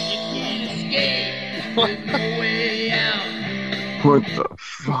 You can't escape. There's no way out. What the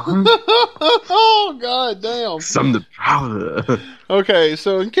fuck? Oh god damn. I'm the Prowler. Okay,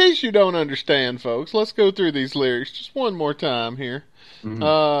 so in case you don't understand, folks, let's go through these lyrics just one more time here.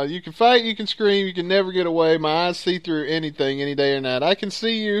 You can fight, you can scream, you can never get away. My eyes see through anything, any day or night. I can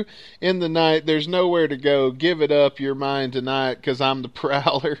see you in the night. There's nowhere to go. Give it up your mind tonight, 'cause I'm the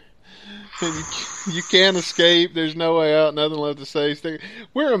prowler. And you can't escape. There's no way out. Nothing left to say.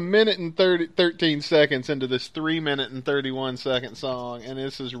 We're a minute and 13 seconds into this 3-minute and 31 second song, and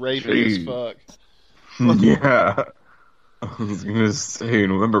this is rapey as fuck. Yeah. I was gonna say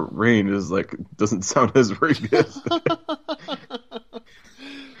November Rain is like doesn't sound as rapist.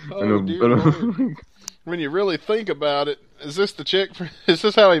 Oh, dear Lord. When you really think about it, is this the chick? Is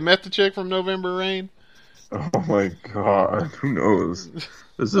this how he met the chick from November Rain? Oh my god, who knows?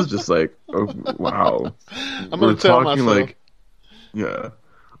 This is just like, oh wow. I'm gonna tell myself. Like, yeah,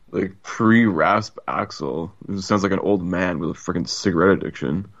 like pre-rasp Axel. It sounds like an old man with a freaking cigarette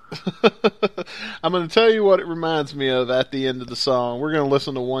addiction. I'm going to tell you what it reminds me of at the end of the song. We're going to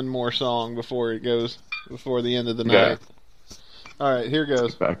listen to one more song before the end of the night. All right, here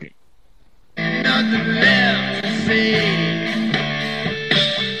goes. Backing. Nothing left to say.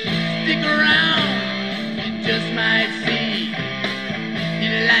 Stick around, you just might see. You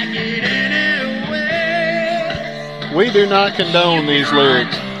like it anyway. We do not condone these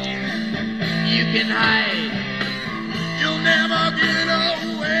lyrics. You can hide. You'll never get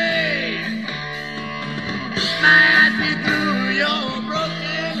away. My eyes see through your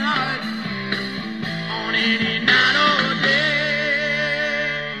broken heart on any night or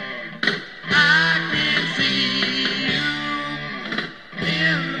day. I can see you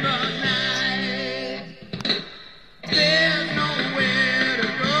in the night. There's nowhere to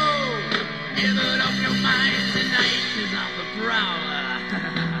go. Give it up your mind tonight, 'cause I'm the prowler.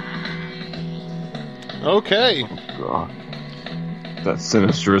 Okay. Oh god. That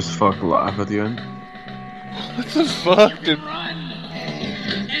sinister as fuck laugh at the end. What the fuck? You can run,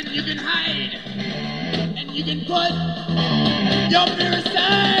 and you can hide, and you can put your fear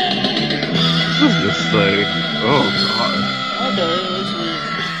aside. This is just like, oh god. Okay,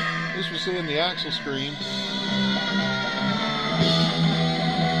 at least we're seeing the Axl scream.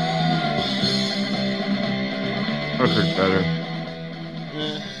 I've heard better.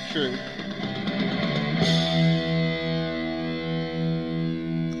 Yeah, true.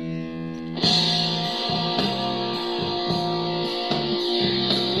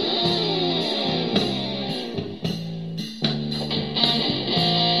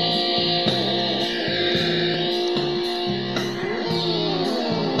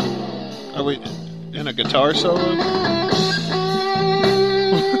 Are we in a guitar solo?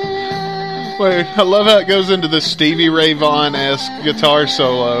 Wait, I love how it goes into the Stevie Ray Vaughan-esque guitar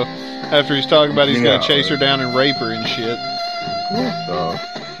solo after he's talking about he's gonna chase her down and rape her and shit. What the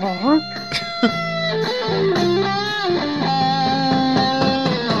fuck?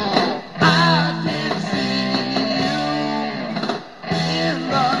 I can see you in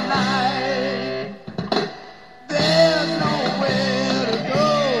the night. There's nowhere to go.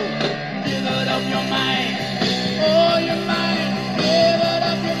 Give it up your mind. Oh, your mind. Give it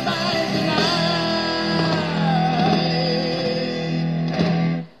up your mind tonight.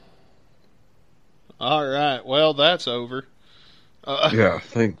 All right, well that's over. Yeah,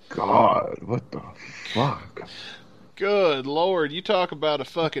 thank God. What the fuck? Good Lord, you talk about a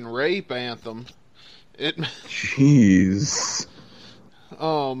fucking rape anthem. Jeez.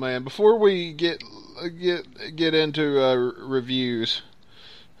 Oh man, before we get into reviews,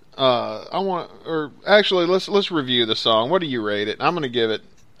 let's review the song. What do you rate it? I'm gonna give it.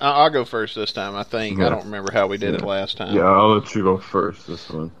 I'll go first this time. I think I don't remember how we did it last time. Yeah, I'll let you go first this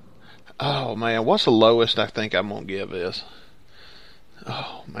one. Oh man, what's the lowest I think I'm gonna give this?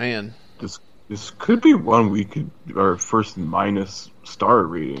 Oh man, This could be one we could our first minus star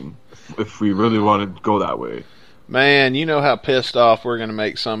rating if we really want to go that way. man, you know how pissed off we're gonna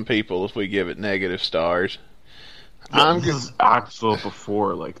make some people if we give it negative stars. This is Axl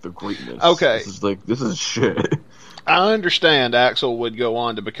before like the greatness. Okay. This is shit. I understand Axl would go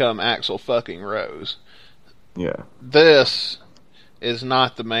on to become Axl fucking Rose. Yeah. This is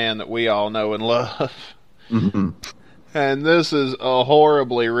not the man that we all know and love. Mm-hmm. And this is a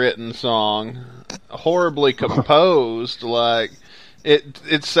horribly written song, horribly composed. Like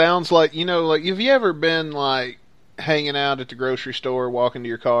it sounds like, you know, like have you ever been like hanging out at the grocery store, walking to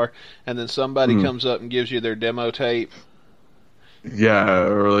your car, and then somebody comes up and gives you their demo tape? Yeah,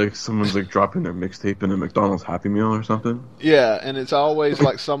 or like someone's like dropping their mixtape in a McDonald's Happy Meal or something. Yeah, and it's always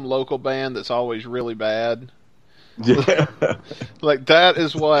like some local band that's always really bad. Yeah. Like that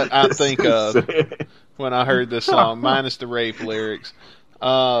is what I think of insane. when I heard this song, minus the rape lyrics.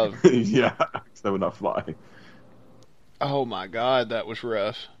 Yeah, that would not fly. Oh my God, that was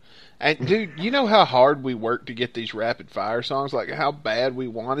rough. And dude, you know how hard we worked to get these rapid fire songs? Like how bad we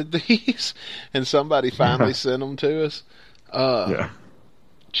wanted these, and somebody finally sent them to us. Yeah.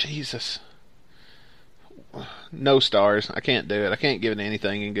 Jesus. No stars. I can't do it. I can't give it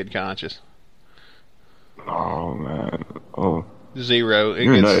anything in good conscience. Oh man. Oh. 0. It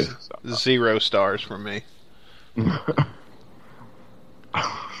You're gets nice. 0 stars from me.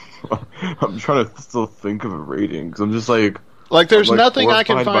 I'm trying to still think of a rating because I'm just like there's I'm, like, nothing I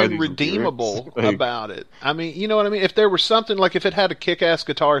can horrified by find these redeemable lyrics. Like, about it. I mean, you know what I mean? If there was something, like if it had a kick-ass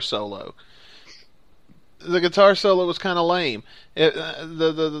guitar solo, the guitar solo was kind of lame.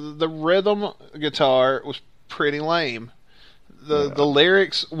 The rhythm guitar was pretty lame. The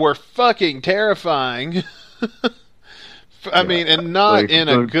lyrics were fucking terrifying. I mean, and not like, in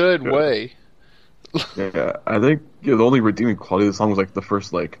a good way. Yeah, I think the only redeeming quality of the song was like the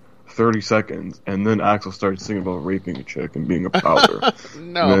first like 30 seconds, and then Axl started singing about raping a chick and being a prowler.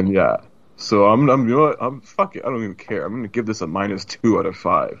 No. And then yeah, so I'm you know what? Fuck it, I don't even care. I'm gonna give this a -2 out of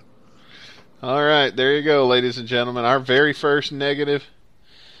 5. All right, there you go, ladies and gentlemen. Our very first negative.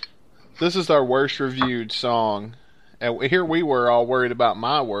 This is our worst reviewed song. And here we were all worried about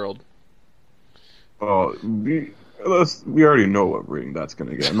My World. Oh, we already know what rating that's going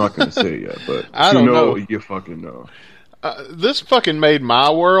to get. I'm not going to say it yet, but I don't know. You fucking know. This fucking made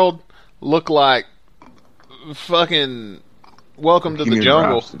My World look like fucking Welcome to the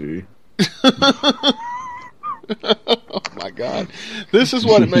Jungle. Oh my god. This is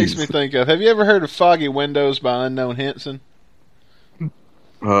what it makes me think of. Have you ever heard of Foggy Windows by Unknown Henson?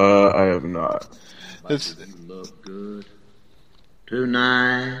 I have not. It's Look good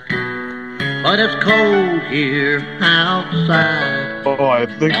tonight, but it's cold here outside. Oh, I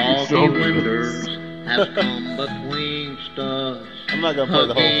think you Foggy showed me winters this. have come betwixt us. I'm not gonna play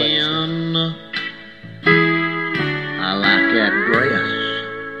the whole thing. Again. I like that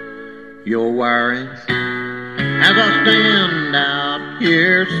dress you're wearing as I stand out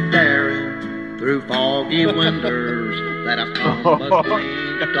here staring through foggy winters that have come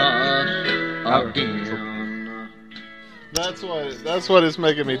betwixt us again. That's what it's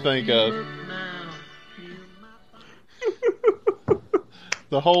making me think of.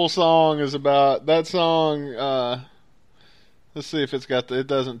 The whole song is about that song. Let's see if it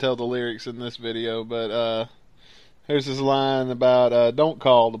doesn't tell the lyrics in this video, but there's this line about don't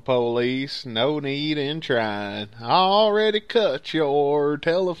call the police, no need in trying. I already cut your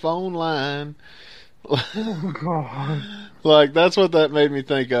telephone line. Oh, God. Like, that's what that made me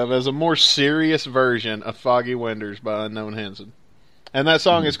think of, as a more serious version of Foggy Winters by Unknown Henson. And that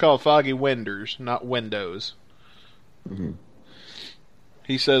song is called Foggy Winters, not Windows. Mm-hmm.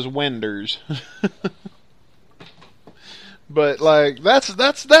 He says Winders. But, like, that's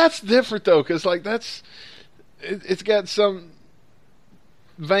different, though, because, like, it's got some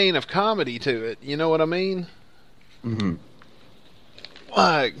vein of comedy to it. You know what I mean? Mm-hmm.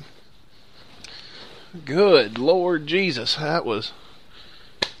 Like, good Lord Jesus, that was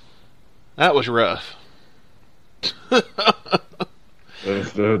rough.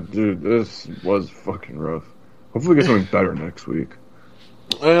 Dude, this was fucking rough. Hopefully we get something better next week.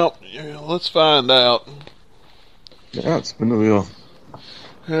 Well, yeah, let's find out. Yeah, spin the wheel.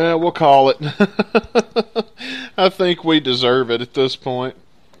 Yeah, we'll call it. I think we deserve it at this point.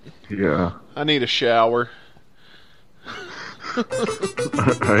 Yeah. I need a shower. I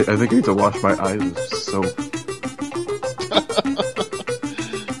think I need to wash my eyes with soap.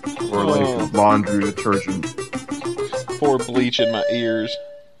 Or like laundry detergent. Pour bleach in my ears.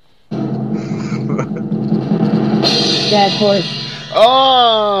 Dead horse.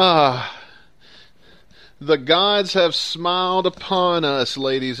 Ah! The gods have smiled upon us,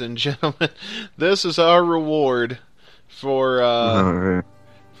 ladies and gentlemen. This is our reward for Alright.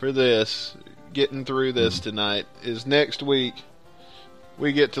 for this. Getting through this tonight is next week.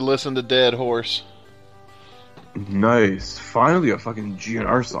 We get to listen to Dead Horse. Nice. Finally a fucking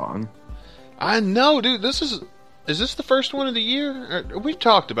GNR song. I know, dude. Is this the first one of the year? We've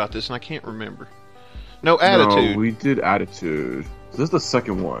talked about this and I can't remember. No, Attitude. No, we did Attitude. This is the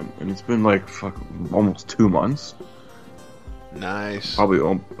second one, and it's been like almost 2 months. Nice.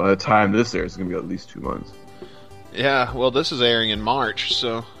 Probably by the time this airs, it's gonna be at least 2 months. Yeah, well, this is airing in March,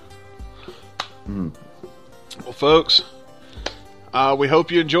 so. Well, folks, we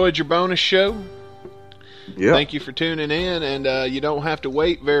hope you enjoyed your bonus show. Yeah. Thank you for tuning in, and you don't have to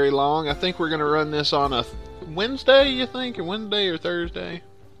wait very long. I think we're going to run this on a Wednesday, you think? Or Wednesday or Thursday?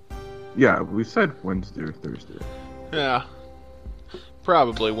 Yeah, we said Wednesday or Thursday. Yeah.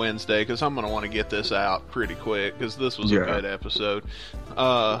 Probably Wednesday, because I'm going to want to get this out pretty quick, because this was a good episode.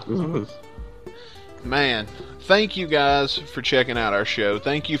 Man, thank you guys for checking out our show.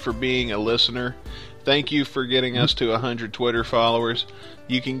 Thank you for being a listener. Thank you for getting us to 100 Twitter followers.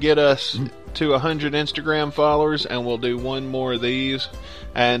 You can get us to 100 Instagram followers, and we'll do one more of these.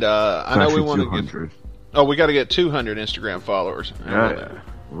 And I know we want to get... Oh, we got to get 200 Instagram followers. Yeah,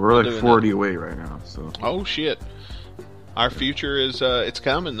 we're like 40 away right now. So. Oh, shit. Our future is, it's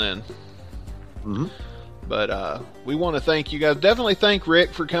coming then. Mm-hmm. But we want to thank you guys. Definitely thank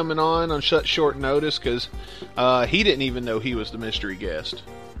Rick for coming on such short notice, because he didn't even know he was the mystery guest.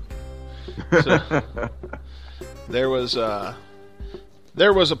 So, there was a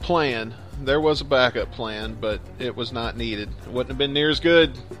plan. There was a backup plan, but it was not needed. It wouldn't have been near as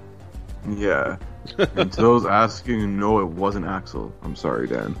good. Yeah. And to those asking, no, it wasn't Axel. I'm sorry,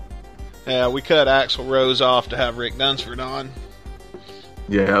 Dan. Yeah, we cut Axl Rose off to have Rick Dunsford on.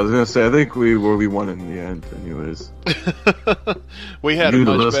 Yeah, I was gonna say, I think we won in the end, anyways. We had a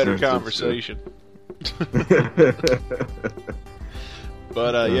much better conversation.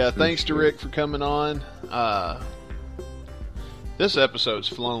 But yeah, thanks to Rick for coming on. This episode's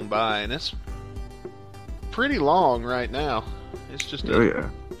flown by, and pretty long right now. It's just a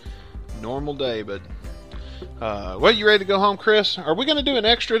normal day, but well, you ready to go home, Chris? Are we going to do an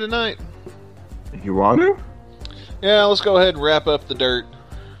extra tonight? You want to? Yeah, let's go ahead and wrap up the dirt.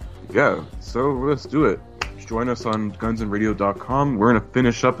 Yeah, so let's do it. Join us on gunsandradio.com. We're going to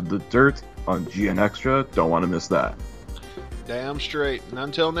finish up the dirt on GN Extra. Don't want to miss that. Damn straight. And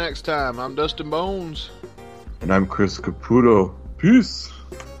until next time, I'm Dustin Bones. And I'm Chris Caputo. Peace.